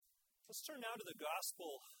Let's turn now to the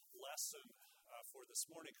gospel lesson for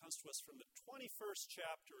this morning. It comes to us from the 21st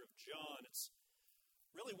chapter of John. It's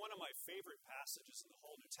really one of my favorite passages in the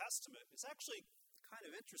whole New Testament. It's actually kind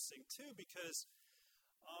of interesting, too, because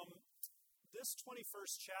this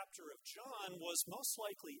 21st chapter of John was most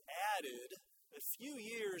likely added a few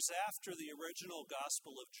years after the original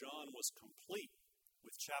Gospel of John was complete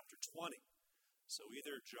with chapter 20. So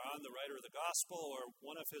either John, the writer of the Gospel, or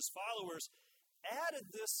one of his followers added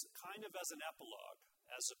this kind of as an epilogue,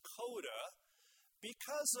 as a coda,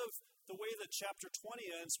 because of the way that chapter 20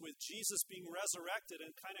 ends with Jesus being resurrected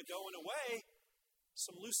and kind of going away.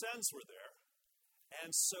 Some loose ends were there. And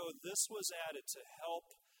so this was added to help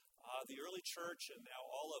the early church and now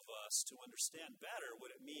all of us to understand better what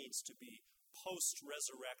it means to be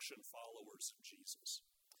post-resurrection followers of Jesus.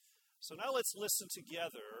 So now let's listen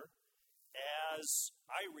together as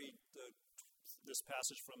I read this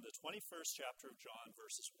passage from the 21st chapter of John,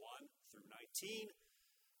 verses 1 through 19.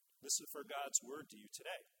 Listen for God's word to you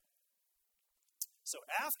today. So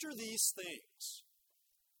after these things,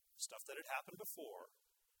 stuff that had happened before,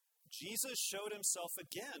 Jesus showed himself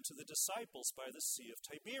again to the disciples by the Sea of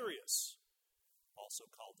Tiberias, also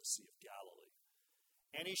called the Sea of Galilee.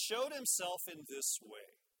 And he showed himself in this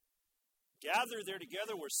way. Gathered there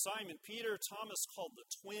together were Simon Peter, Thomas called the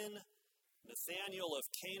twin, Nathanael of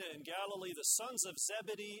Cana in Galilee, the sons of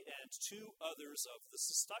Zebedee, and two others of the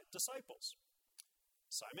disciples.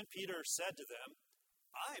 Simon Peter said to them,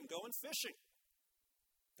 "I am going fishing."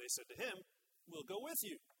 They said to him, "We'll go with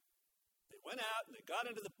you." They went out and they got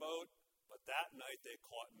into the boat, but that night they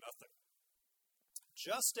caught nothing.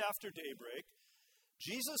 Just after daybreak,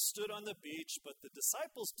 Jesus stood on the beach, but the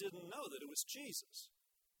disciples didn't know that it was Jesus.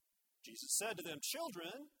 Jesus said to them,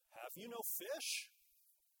 "Children, have you no fish?"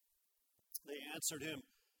 They answered him,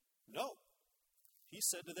 "No." He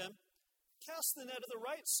said to them, "Cast the net to the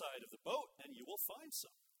right side of the boat, and you will find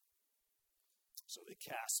some." So they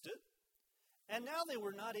cast it, and now they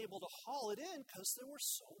were not able to haul it in because there were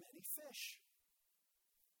so many fish.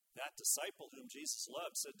 That disciple whom Jesus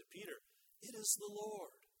loved said to Peter, "It is the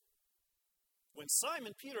Lord." When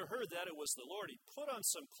Simon Peter heard that it was the Lord, he put on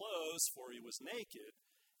some clothes, for he was naked,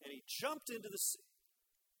 and he jumped into the sea.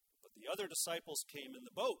 But the other disciples came in the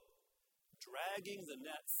boat, dragging the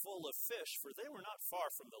net full of fish, for they were not far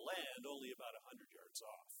from the land, only about 100 yards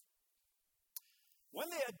off. When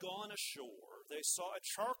they had gone ashore, they saw a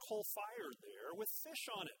charcoal fire there with fish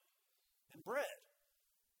on it and bread.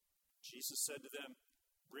 Jesus said to them,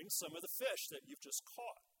 "Bring some of the fish that you've just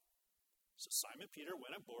caught." So Simon Peter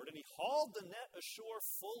went aboard, and he hauled the net ashore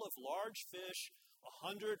full of large fish,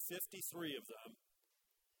 153 of them.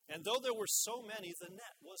 And though there were so many, the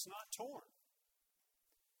net was not torn.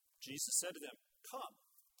 Jesus said to them, "Come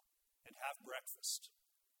and have breakfast."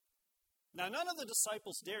 Now none of the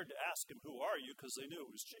disciples dared to ask him, "Who are you?" because they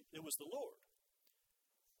knew it was the Lord.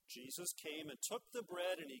 Jesus came and took the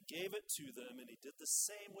bread, and he gave it to them, and he did the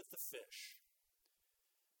same with the fish.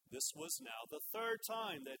 This was now the third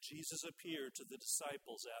time that Jesus appeared to the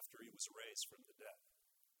disciples after he was raised from the dead.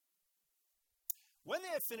 When they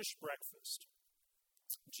had finished breakfast,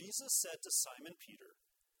 Jesus said to Simon Peter,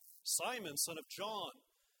 "Simon, son of John,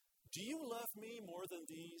 do you love me more than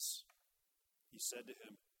these?" He said to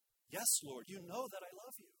him, "Yes, Lord, you know that I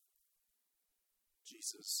love you."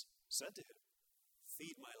 Jesus said to him,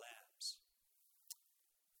 "Feed my lambs."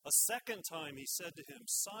 A second time he said to him,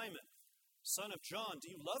 "Simon, son of John, do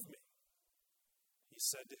you love me?" He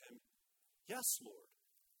said to him, "Yes, Lord,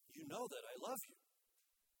 you know that I love you."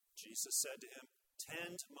 Jesus said to him,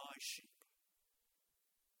 "Tend my sheep."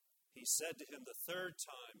 He said to him the third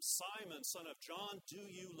time, "Simon, son of John, do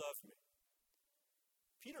you love me?"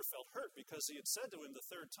 Peter felt hurt because he had said to him the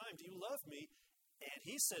third time, "Do you love me?" And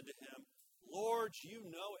he said to him, "Lord, you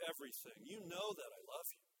know everything. You know that I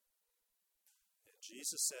love you." And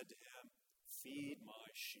Jesus said to him, "Feed my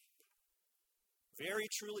sheep. Very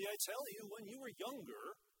truly I tell you, when you were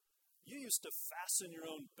younger, you used to fasten your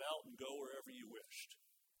own belt and go wherever you wished.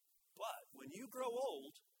 But when you grow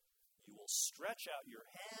old, you will stretch out your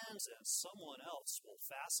hands, and someone else will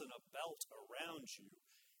fasten a belt around you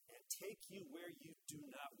and take you where you do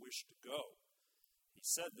not wish to go." He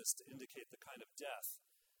said this to indicate the kind of death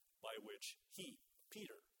by which he,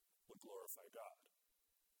 Peter, would glorify God.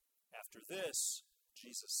 After this,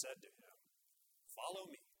 Jesus said to him, "Follow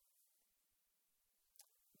me."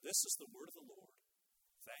 This is the word of the Lord.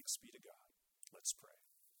 Thanks be to God. Let's pray.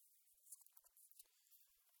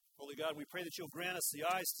 Holy God, we pray that you'll grant us the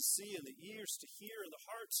eyes to see and the ears to hear and the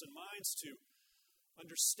hearts and minds to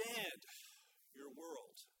understand your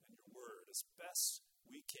world and your word as best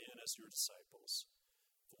we can as your disciples.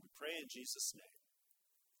 For we pray in Jesus' name.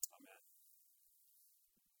 Amen.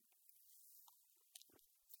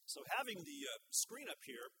 So having the screen up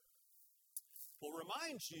here will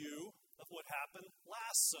remind you of what happened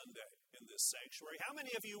last Sunday in this sanctuary. How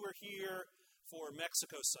many of you were here for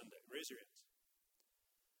Mexico Sunday? Raise your hands.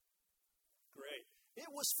 Great.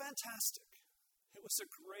 It was fantastic. It was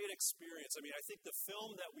a great experience. I mean, I think the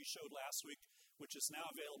film that we showed last week, which is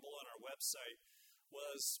now available on our website,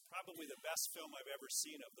 was probably the best film I've ever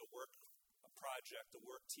seen of the work project, the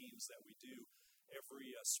work teams that we do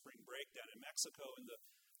every spring break down in Mexico. And the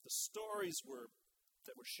stories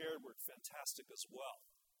that were shared were fantastic as well.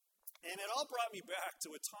 And it all brought me back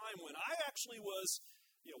to a time when I actually was,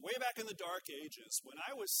 way back in the dark ages, when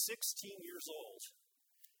I was 16 years old,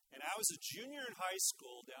 and I was a junior in high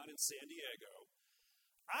school down in San Diego.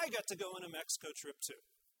 I got to go on a Mexico trip too.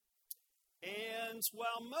 And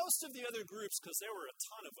while most of the other groups, because there were a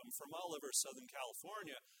ton of them from all over Southern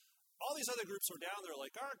California, all these other groups were down there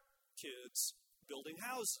like our kids, building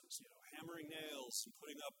houses, hammering nails and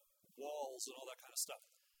putting up walls and all that kind of stuff.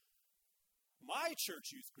 My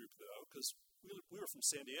church youth group, though, because we were from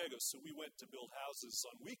San Diego, so we went to build houses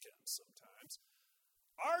on weekends sometimes.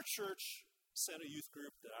 Our church sent a youth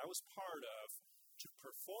group that I was part of to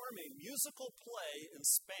perform a musical play in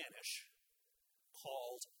Spanish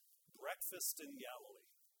called Breakfast in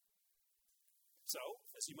Galilee. So,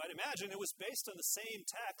 as you might imagine, it was based on the same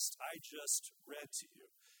text I just read to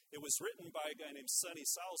you. It was written by a guy named Sonny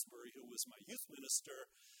Salisbury, who was my youth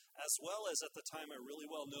minister, as well as at the time a really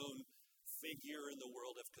well-known figure in the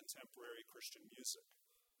world of contemporary Christian music.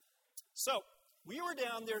 So, we were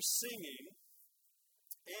down there singing,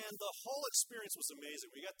 and the whole experience was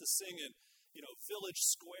amazing. We got to sing in, village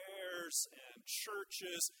squares and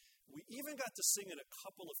churches. We even got to sing in a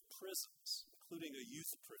couple of prisons, including a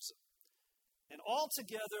youth prison. And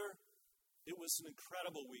altogether, it was an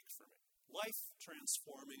incredible week for me. Life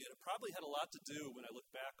transforming, and it probably had a lot to do when I look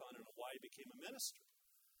back on it and why I became a minister,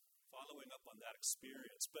 following up on that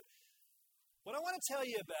experience. But what I want to tell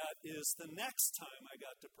you about is the next time I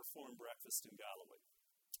got to perform Breakfast in Galilee.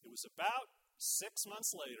 It was about 6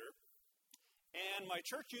 months later, and my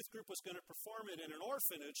church youth group was going to perform it in an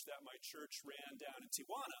orphanage that my church ran down in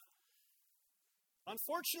Tijuana.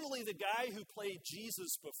 Unfortunately, the guy who played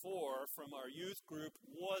Jesus before from our youth group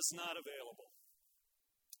was not available.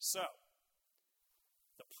 So,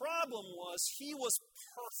 the problem was he was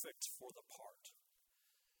perfect for the part.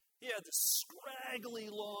 He had this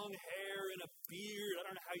scraggly long hair and a beard. I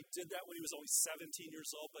don't know how he did that when he was only 17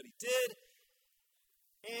 years old, but he did.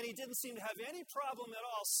 And he didn't seem to have any problem at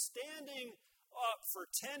all standing up for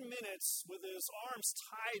 10 minutes with his arms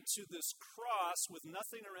tied to this cross with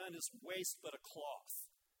nothing around his waist but a cloth.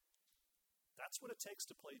 That's what it takes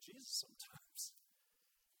to play Jesus sometimes.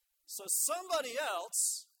 So somebody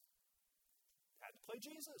else had to play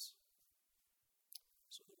Jesus.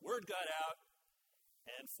 So the word got out,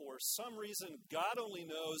 and for some reason, God only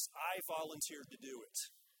knows, I volunteered to do it.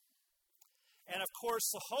 And of course,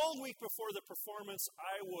 the whole week before the performance,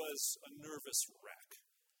 I was a nervous wreck.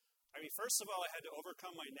 I mean, first of all, I had to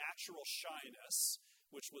overcome my natural shyness,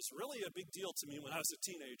 which was really a big deal to me when I was a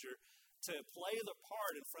teenager, to play the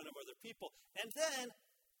part in front of other people. And then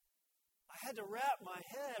I had to wrap my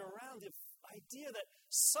head around the idea that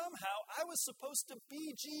somehow I was supposed to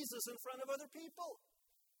be Jesus in front of other people.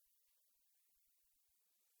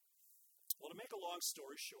 Well, to make a long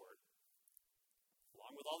story short,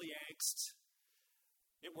 along with all the angst,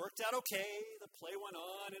 it worked out okay. The play went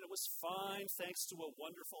on, and it was fine, thanks to a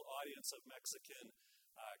wonderful audience of Mexican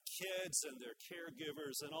kids and their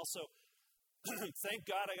caregivers. And also, thank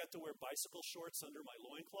God I got to wear bicycle shorts under my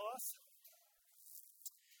loincloth.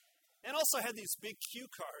 And also I had these big cue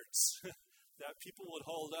cards that people would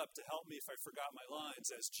hold up to help me if I forgot my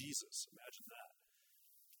lines as Jesus. Imagine that.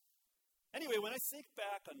 Anyway, when I think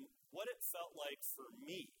back on what it felt like for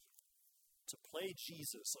me to play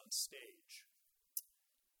Jesus on stage,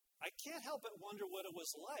 I can't help but wonder what it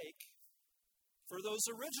was like for those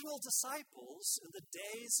original disciples in the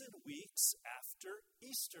days and weeks after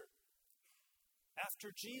Easter,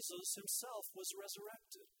 after Jesus himself was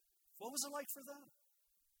resurrected. What was it like for them?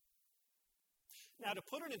 Now, to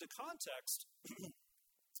put it into context,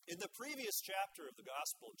 in the previous chapter of the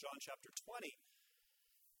Gospel, John chapter 20,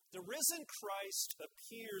 the risen Christ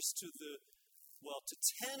appears to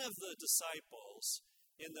 10 of the disciples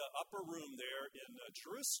in the upper room there in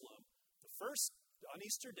Jerusalem. The first, on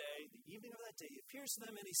Easter day, the evening of that day, he appears to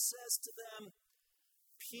them and he says to them,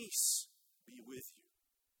 "Peace be with you.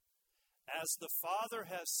 As the Father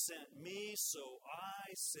has sent me, so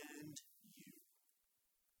I send you."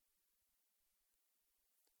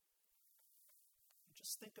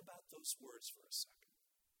 Just think about those words for a second.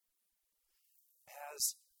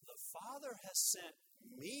 As the Father has sent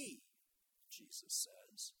me, Jesus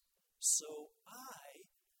says, so I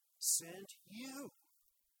sent you.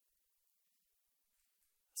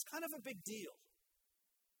 It's kind of a big deal.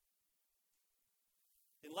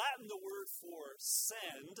 In Latin, the word for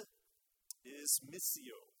send is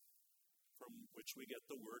missio, from which we get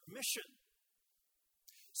the word mission.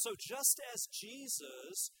 So just as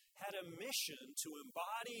Jesus had a mission to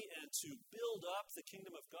embody and to build up the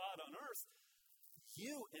kingdom of God on earth,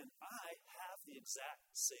 you and I have the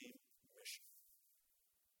exact same mission.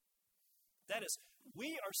 That is,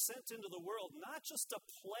 we are sent into the world not just to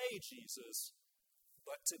play Jesus,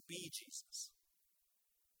 but to be Jesus.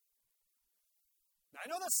 Now, I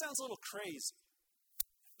know that sounds a little crazy,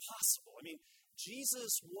 impossible. I mean,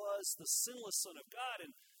 Jesus was the sinless Son of God,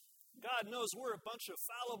 and God knows we're a bunch of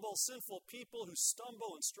fallible, sinful people who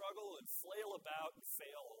stumble and struggle and flail about and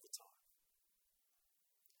fail all the time.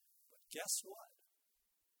 But guess what?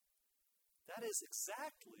 That is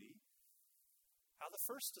exactly how the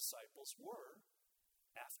first disciples were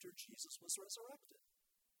after Jesus was resurrected.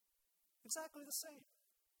 Exactly the same.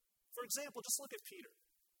 For example, just look at Peter.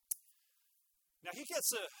 Now, he's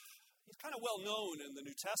kind of well known in the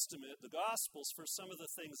New Testament, the Gospels, for some of the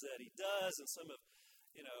things that he does and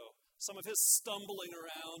some of his stumbling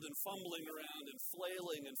around and fumbling around and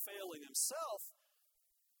flailing and failing himself.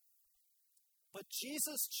 But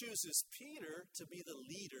Jesus chooses Peter to be the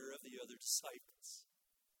leader of the other disciples,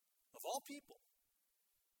 of all people.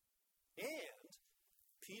 And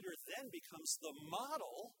Peter then becomes the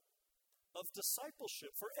model of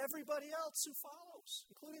discipleship for everybody else who follows,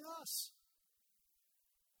 including us.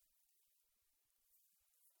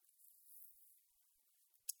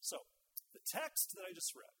 So, the text that I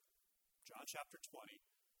just read, John chapter 20,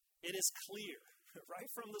 it is clear right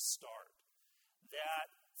from the start that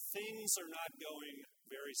things are not going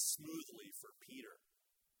very smoothly for Peter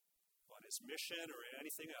on his mission or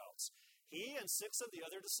anything else. He and 6 of the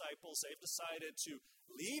other disciples, they've decided to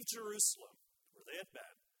leave Jerusalem, where they had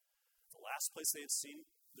been, the last place they had seen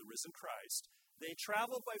the risen Christ. They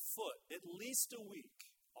traveled by foot at least a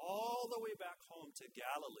week, all the way back home to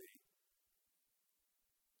Galilee.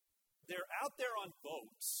 They're out there on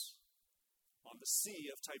boats on the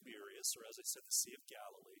Sea of Tiberias, or as I said, the Sea of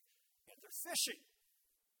Galilee, and they're fishing.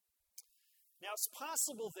 Now, it's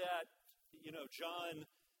possible that, John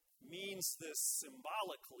means this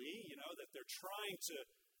symbolically, that they're trying to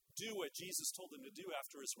do what Jesus told them to do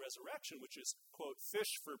after his resurrection, which is, quote,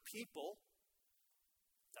 fish for people.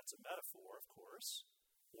 That's a metaphor, of course.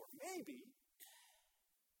 Or maybe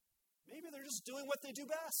they're just doing what they do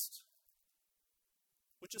best,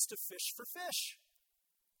 which is to fish for fish.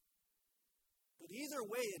 But either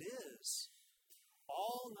way it is,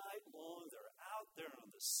 all night long they're out there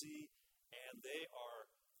on the sea, and they are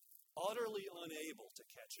utterly unable to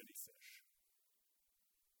catch any fish.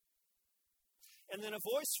 And then a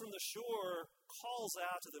voice from the shore calls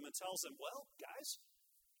out to them and tells them, well, guys,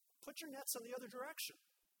 put your nets in the other direction.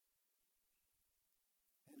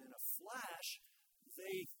 And in a flash,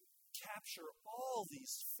 they capture all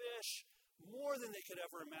these fish, more than they could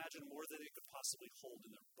ever imagine, more than they could possibly hold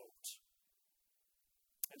in their boat.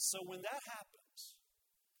 And so when that happens,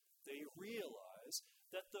 they realize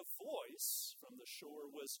that the voice from the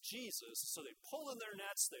shore was Jesus. So they pull in their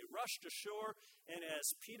nets, they rush to shore, and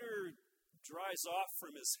as Peter dries off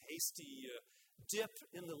from his hasty dip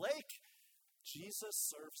in the lake, Jesus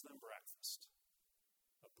serves them breakfast.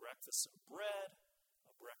 A breakfast of bread,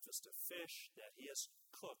 a breakfast of fish that he has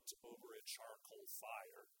cooked over a charcoal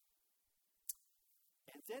fire.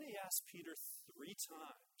 And then he asks Peter 3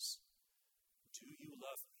 times, do you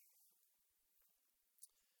love me?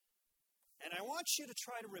 And I want you to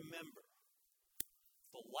try to remember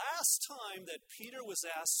the last time that Peter was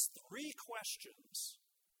asked 3 questions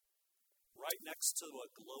right next to a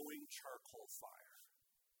glowing charcoal fire.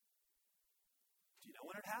 Do you know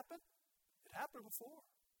when it happened? It happened before.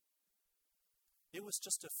 It was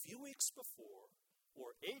just a few weeks before,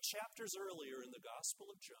 or 8 chapters earlier in the Gospel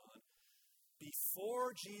of John,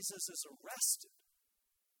 before Jesus is arrested.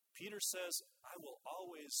 Peter says, I will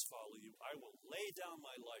always follow you. I will lay down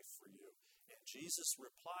my life for you. And Jesus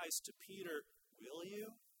replies to Peter, will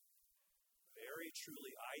you? Very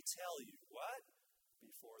truly, I tell you, what?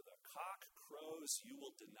 Before the cock crows, you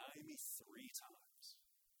will deny me 3 times.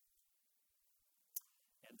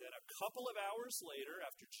 And then a couple of hours later,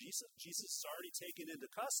 after Jesus is already taken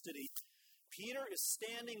into custody, Peter is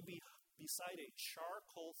standing beside a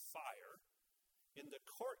charcoal fire in the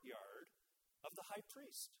courtyard of the high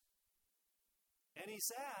priest. And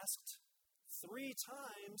he's asked 3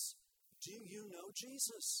 times, do you know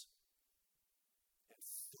Jesus? And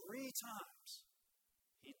 3 times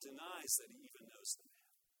He denies that he even knows the man.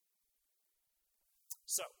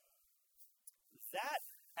 So, that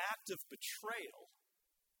act of betrayal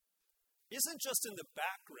isn't just in the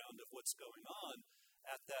background of what's going on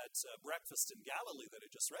at that breakfast in Galilee that I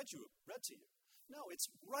just read to you. No, it's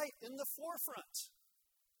right in the forefront.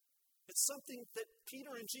 It's something that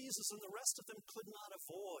Peter and Jesus and the rest of them could not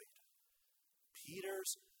avoid.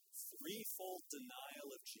 Peter's threefold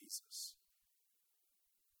denial of Jesus.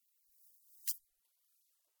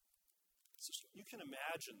 So you can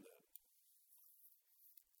imagine then,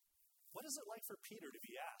 what is it like for Peter to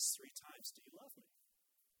be asked 3 times, do you love me?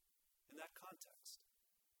 In that context.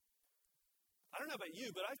 I don't know about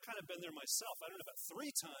you, but I've kind of been there myself. I don't know about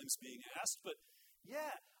 3 times being asked, but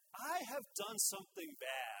yeah, I have done something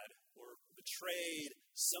bad or betrayed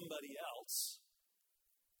somebody else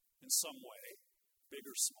in some way, big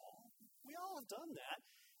or small. We all have done that.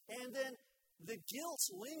 And then the guilt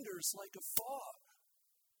lingers like a fog.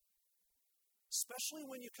 Especially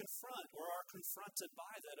when you confront or are confronted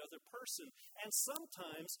by that other person. And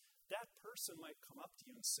sometimes that person might come up to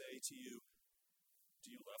you and say to you,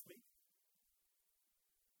 do you love me?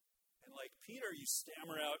 And like Peter, you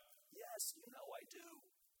stammer out, yes, you know I do.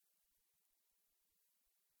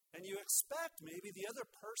 And you expect maybe the other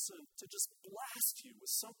person to just blast you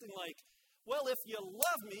with something like, well, if you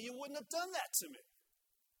love me, you wouldn't have done that to me.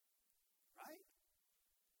 Right?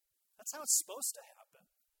 That's how it's supposed to happen.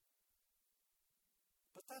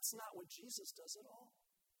 But that's not what Jesus does at all.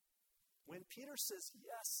 When Peter says,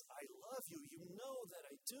 yes, I love you, you know that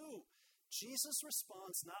I do, Jesus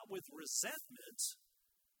responds not with resentment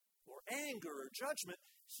or anger or judgment.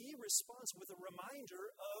 He responds with a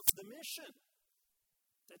reminder of the mission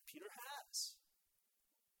that Peter has.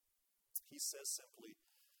 He says simply,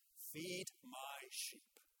 feed my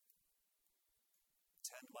sheep,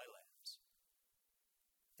 tend my lambs.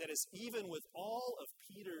 That is, even with all of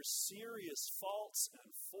Peter's serious faults and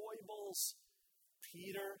foibles,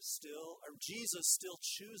 Jesus still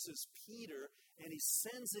chooses Peter, and he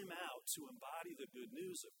sends him out to embody the good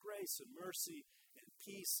news of grace and mercy and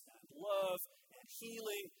peace and love and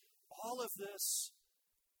healing. All of this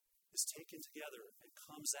is taken together and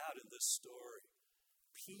comes out in this story.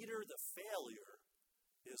 Peter the failure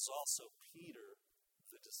is also Peter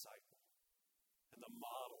the disciple and the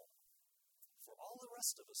model for all the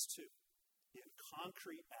rest of us too, in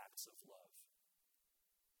concrete acts of love.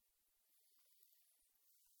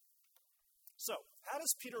 So, how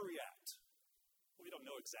does Peter react? We don't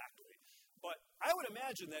know exactly, but I would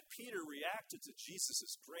imagine that Peter reacted to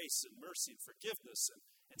Jesus' grace and mercy and forgiveness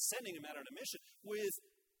and sending him out on a mission with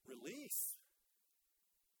relief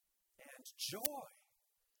and joy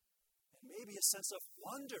and maybe a sense of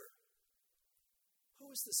wonder.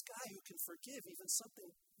 Who is this guy who can forgive even something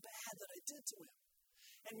bad that I did to him?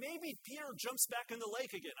 And maybe Peter jumps back in the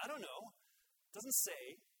lake again. I don't know. Doesn't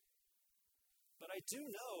say. But I do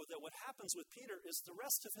know that what happens with Peter is the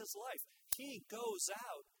rest of his life. He goes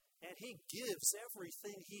out and he gives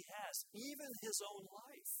everything he has, even his own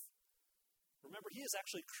life. Remember, he is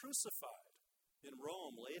actually crucified in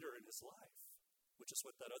Rome later in his life, which is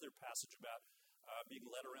what that other passage about being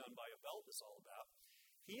led around by a belt is all about.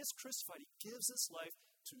 He is crucified. He gives his life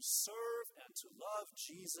to serve and to love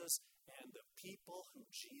Jesus and the people who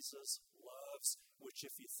Jesus loves, which,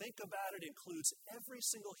 if you think about it, includes every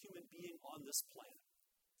single human being on this planet,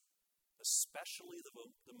 especially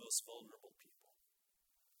the most vulnerable people.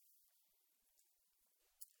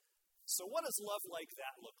 So what does love like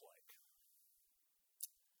that look like?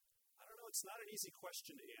 I don't know. It's not an easy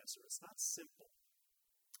question to answer. It's not simple.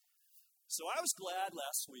 So I was glad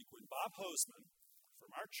last week when Bob Hoseman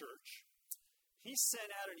from our church, he sent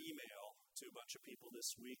out an email to a bunch of people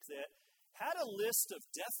this week that had a list of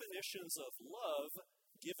definitions of love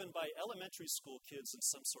given by elementary school kids in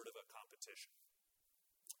some sort of a competition.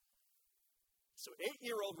 So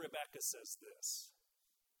 8-year-old Rebecca says this: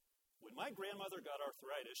 when my grandmother got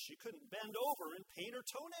arthritis, she couldn't bend over and paint her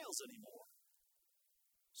toenails anymore.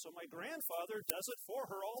 So my grandfather does it for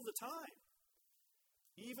her all the time,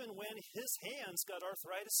 even when his hands got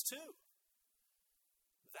arthritis too.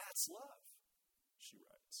 That's love, she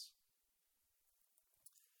writes.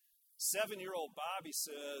 7-year-old Bobby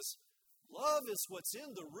says, love is what's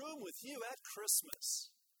in the room with you at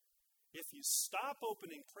Christmas. If you stop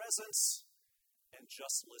opening presents and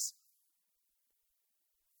just listen.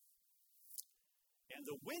 And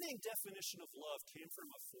the winning definition of love came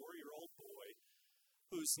from a 4-year-old boy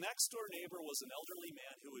whose next-door neighbor was an elderly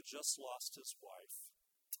man who had just lost his wife.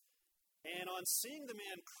 And on seeing the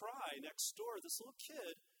man cry next door, this little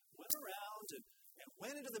kid went around and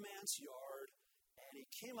went into the man's yard, and he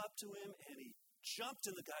came up to him, and he jumped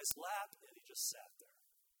in the guy's lap, and he just sat there.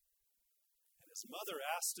 His mother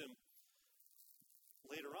asked him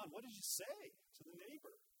later on, "What did you say to the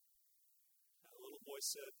neighbor?" And the little boy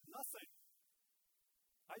said, "Nothing.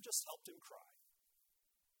 I just helped him cry."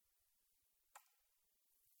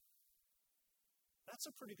 That's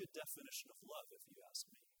a pretty good definition of love, if you ask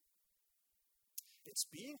me. It's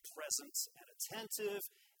being present and attentive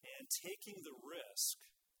and taking the risk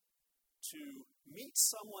to meet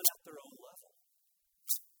someone at their own level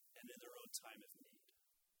and in their own time of need.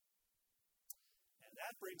 And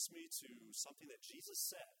that brings me to something that Jesus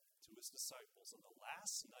said to his disciples on the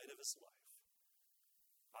last night of his life.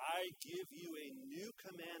 "I give you a new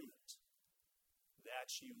commandment,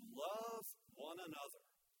 that you love one another.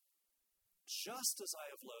 Just as I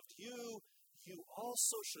have loved you, you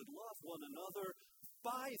also should love one another.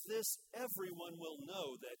 By this, everyone will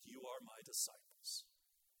know that you are my disciples."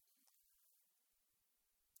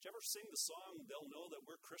 Did you ever sing the song, "They'll know that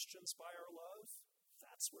we're Christians by our love"?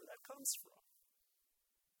 That's where that comes from.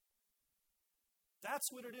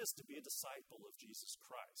 That's what it is to be a disciple of Jesus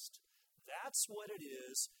Christ. That's what it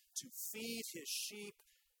is to feed his sheep,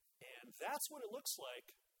 and that's what it looks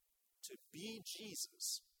like to be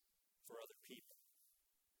Jesus for other people.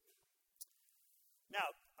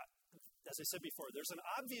 Now, as I said before, there's an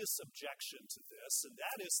obvious objection to this, and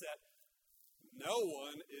that is that no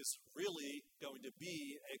one is really going to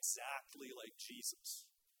be exactly like Jesus.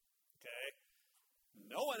 Okay?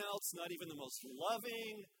 No one else, not even the most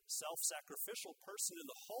loving, self-sacrificial person in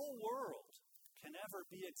the whole world, can ever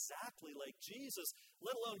be exactly like Jesus,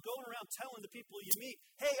 let alone going around telling the people you meet,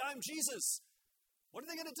 "Hey, I'm Jesus." What are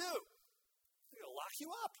they going to do? They're going to lock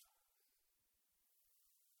you up.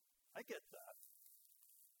 I get that.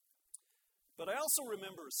 But I also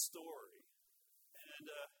remember a story, and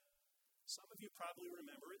some of you probably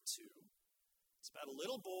remember it too. It's about a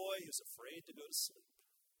little boy who's afraid to go to sleep.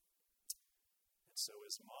 And so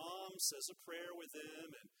his mom says a prayer with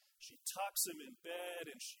him, and she tucks him in bed,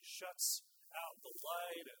 and she shuts out the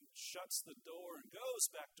light and shuts the door and goes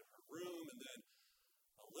back to her room. And then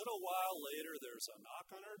a little while later, there's a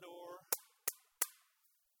knock on her door.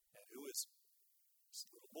 And who is it? It's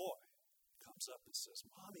the little boy. He comes up and says,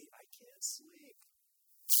 "Mommy, I can't sleep."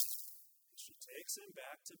 And she takes him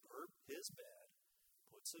back to his bed,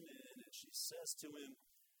 puts him in, and she says to him,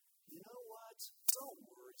 "You know what? Don't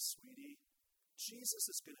worry, sweetie. Jesus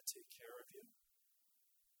is going to take care of you."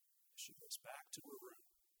 And she goes back to her room.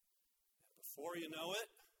 And before you know it,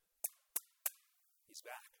 he's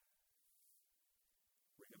back.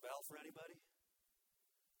 Ring a bell for anybody?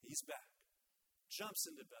 He's back. Jumps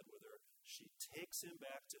into bed with her. She takes him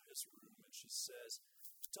back to his room and she says,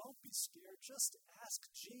 "Don't be scared. Just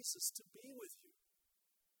ask Jesus to be with you."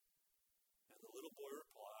 And the little boy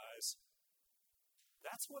replies,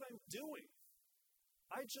 "That's what I'm doing.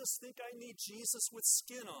 I just think I need Jesus with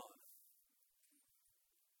skin on."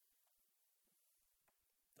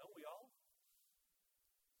 Don't we all?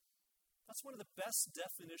 That's one of the best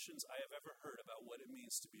definitions I have ever heard about what it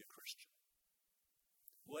means to be a Christian.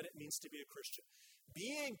 What it means to be a Christian.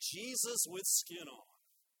 Being Jesus with skin on.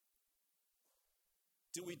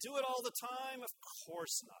 Do we do it all the time? Of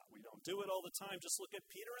course not. We don't do it all the time. Just look at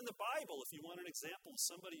Peter in the Bible if you want an example of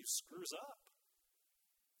somebody who screws up.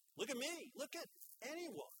 Look at me. Look at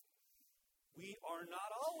anyone. We are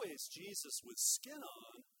not always Jesus with skin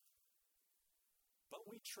on, but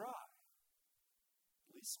we try.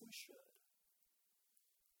 At least we should.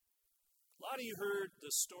 A lot of you heard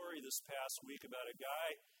the story this past week about a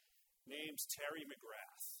guy named Terry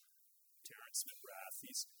McGrath. Terrence McGrath.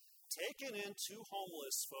 He's taken in two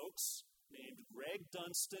homeless folks named Greg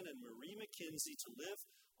Dunstan and Marie McKenzie to live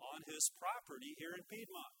on his property here in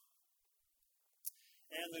Piedmont.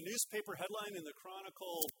 And the newspaper headline in the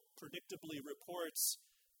Chronicle predictably reports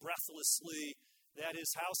breathlessly that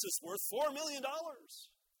his house is worth $4 million.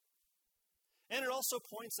 And it also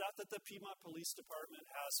points out that the Piedmont Police Department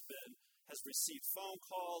has received phone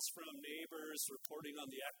calls from neighbors reporting on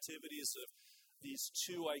the activities of these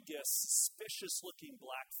two, I guess, suspicious-looking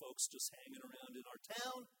black folks just hanging around in our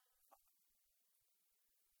town.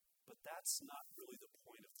 But that's not really the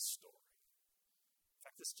point of the story. In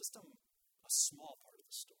fact, it's just a small part of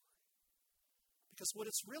the story. Because what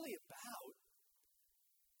it's really about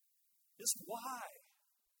is why.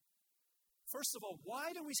 First of all,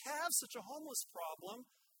 why do we have such a homeless problem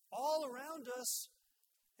all around us?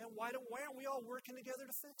 And why aren't we all working together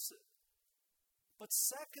to fix it? But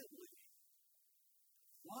secondly,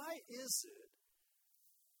 why is it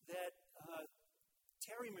that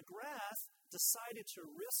Terry McGrath decided to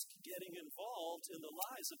risk getting involved in the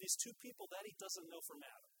lives of these two people that he doesn't know from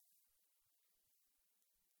Adam?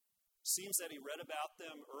 Seems that he read about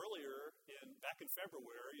them earlier back in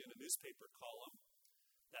February in a newspaper column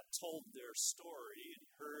that told their story, and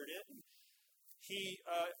he heard it, and he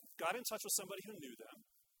got in touch with somebody who knew them,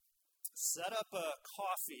 set up a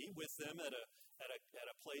coffee with them at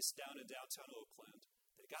a place down in downtown Oakland.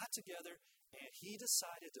 They got together, and he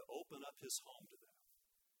decided to open up his home to them.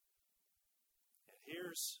 And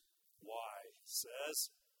here's why. He says,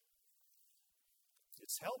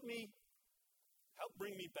 it's helped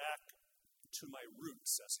bring me back to my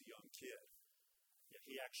roots as a young kid. Yet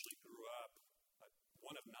he actually grew up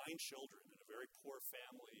one of 9 children in a very poor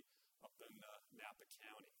family up in Napa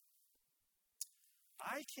County.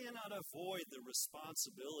 I cannot avoid the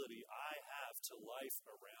responsibility I have to life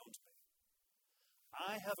around me.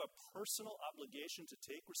 I have a personal obligation to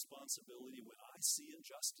take responsibility when I see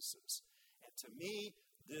injustices. And to me,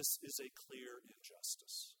 this is a clear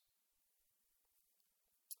injustice.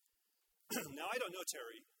 Now, I don't know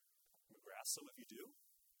Terry McGrath. Some of you do.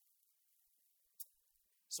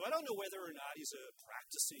 So I don't know whether or not he's a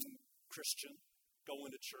practicing Christian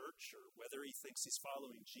going to church, or whether he thinks he's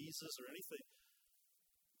following Jesus or anything.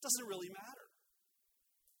 It doesn't really matter.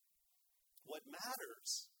 What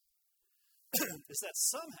matters is that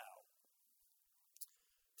somehow,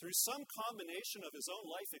 through some combination of his own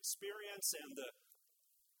life experience and the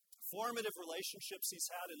formative relationships he's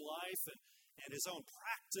had in life and his own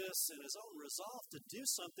practice and his own resolve to do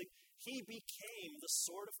something, he became the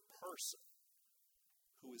sort of person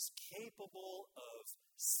who is capable of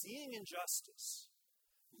seeing injustice,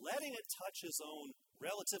 letting it touch his own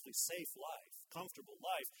relatively safe life, comfortable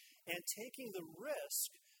life, and taking the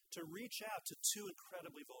risk to reach out to 2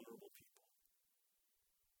 incredibly vulnerable people.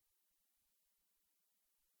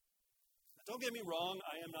 Now, don't get me wrong,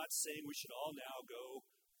 I am not saying we should all now go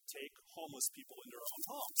take homeless people in their own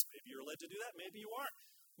homes. Maybe you're led to do that, maybe you aren't.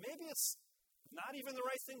 Maybe it's not even the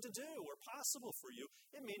right thing to do or possible for you.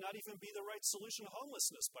 It may not even be the right solution to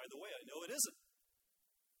homelessness, by the way. I know it isn't.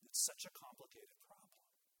 It's such a complicated problem.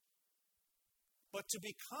 But to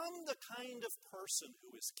become the kind of person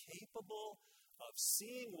who is capable of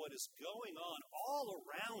seeing what is going on all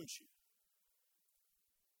around you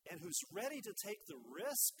and who's ready to take the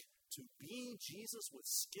risk to be Jesus with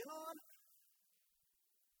skin on,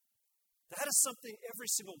 that is something every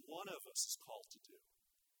single one of us is called to do,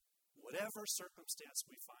 whatever circumstance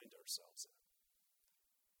we find ourselves in.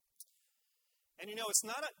 And it's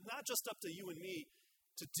not just up to you and me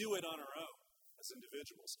to do it on our own as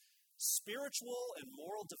individuals. Spiritual and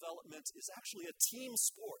moral development is actually a team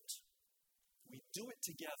sport. We do it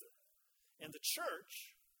together. And the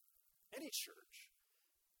church, any church,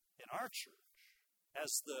 and our church,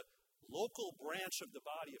 as the local branch of the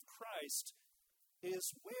body of Christ,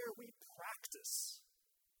 is where we practice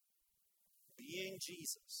being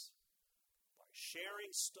Jesus by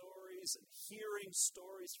sharing stories and hearing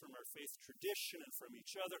stories from our faith tradition and from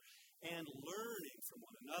each other and learning from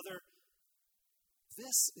one another.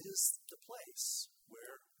 This is the place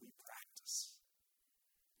where we practice.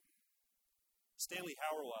 Stanley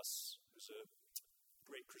Hauerwas, who's a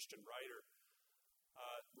great Christian writer,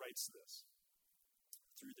 writes this.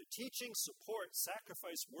 Through the teaching, support,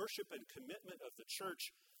 sacrifice, worship, and commitment of the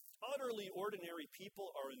church, utterly ordinary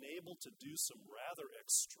people are enabled to do some rather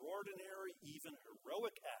extraordinary, even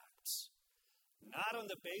heroic acts, not on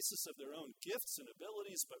the basis of their own gifts and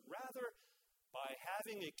abilities, but rather by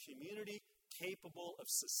having a community capable of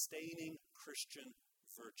sustaining Christian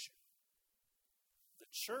virtue.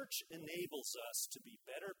 The church enables us to be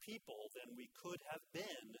better people than we could have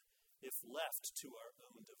been if left to our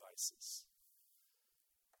own devices.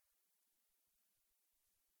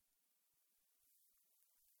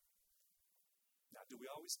 Do we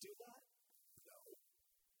always do that? No.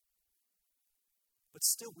 But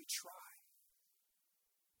still, we try.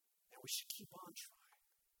 And we should keep on trying.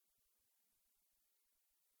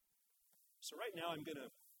 So right now, I'm going to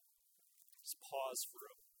just pause for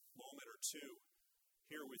a moment or two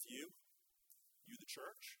here with you the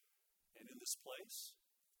church, and in this place.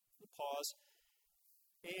 We'll pause.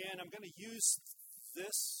 And I'm going to use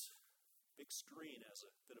this big screen as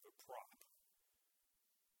a bit of a prop,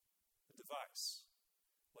 a device.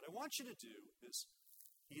 What I want you to do is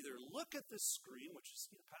either look at this screen, which is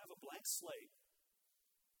kind of a blank slate,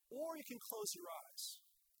 or you can close your eyes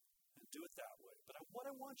and do it that way. But what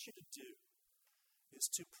I want you to do is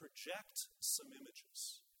to project some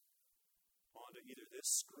images onto either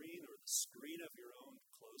this screen or the screen of your own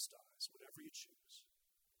closed eyes, whatever you choose.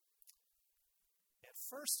 And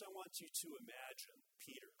first, I want you to imagine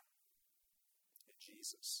Peter and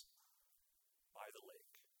Jesus by the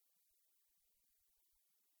lake.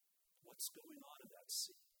 What's going on in that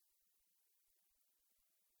scene?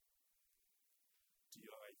 Do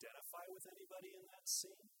identify with anybody in that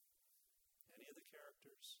scene? Any of the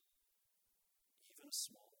characters? Even a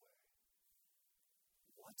small way.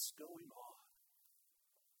 What's going on?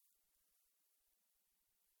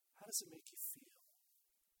 How does it make you feel?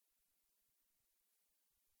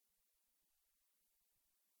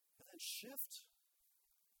 And then shift,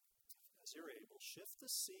 as you're able, shift the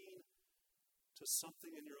scene to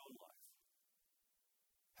something in your own life.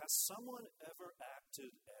 Has someone ever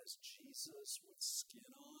acted as Jesus with skin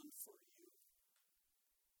on for you?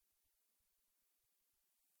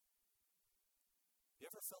 You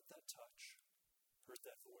ever felt that touch? Heard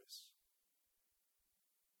that voice?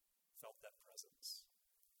 Felt that presence?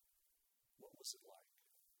 What was it like?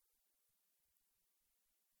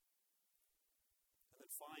 And then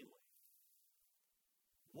finally,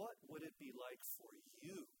 what would it be like for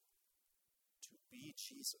you to be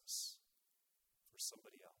Jesus for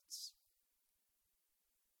somebody else?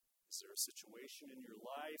 Is there a situation in your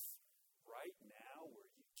life right now where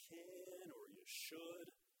you can or you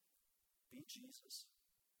should be Jesus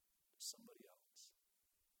to somebody else?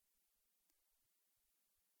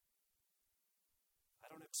 I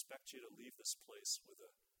don't expect you to leave this place with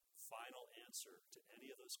a final answer to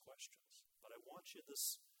any of those questions, but I want you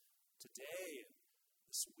today and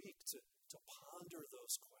this week to ponder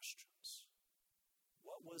those questions.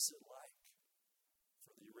 What was it like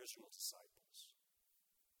for the original disciples?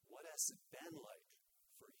 What has it been like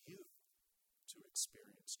for you to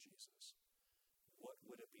experience Jesus? What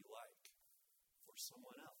would it be like for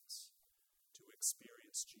someone else to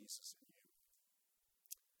experience Jesus in you?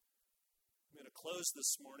 I'm going to close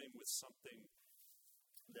this morning with something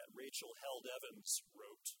that Rachel Held Evans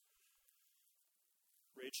wrote.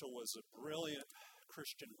 Rachel was a brilliant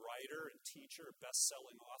Christian writer and teacher,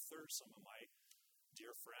 best-selling author. Some of my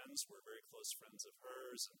dear friends were very close friends of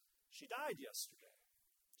hers. And she died yesterday.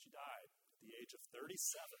 She died at the age of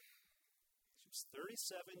 37. She was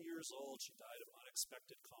 37 years old. She died of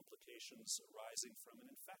unexpected complications arising from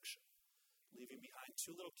an infection, leaving behind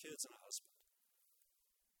 2 little kids and a husband.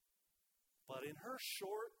 But in her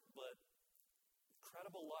short but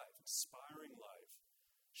incredible life, inspiring life,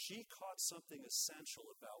 she caught something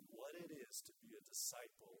essential about what it is to be a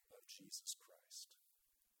disciple of Jesus Christ.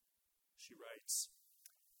 She writes,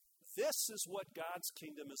 "This is what God's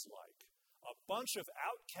kingdom is like. A bunch of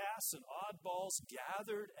outcasts and oddballs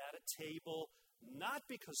gathered at a table, not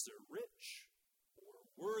because they're rich or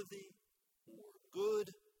worthy or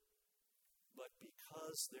good, but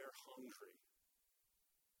because they're hungry.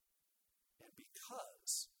 And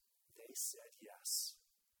because they said yes."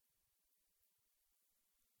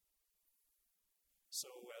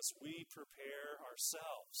 So as we prepare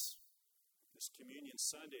ourselves this Communion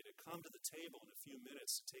Sunday to come to the table in a few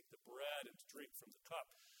minutes to take the bread and to drink from the cup,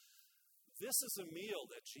 this is a meal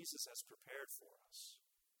that Jesus has prepared for us.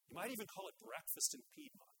 You might even call it breakfast in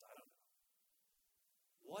Piedmont, I don't know.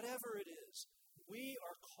 Whatever it is, we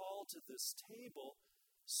are called to this table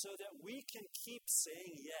so that we can keep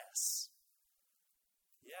saying yes.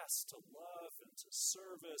 Yes to love and to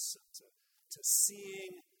service and to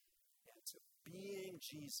seeing and to being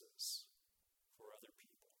Jesus for other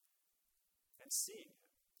people. And seeing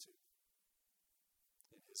Him too.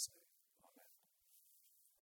 In His name.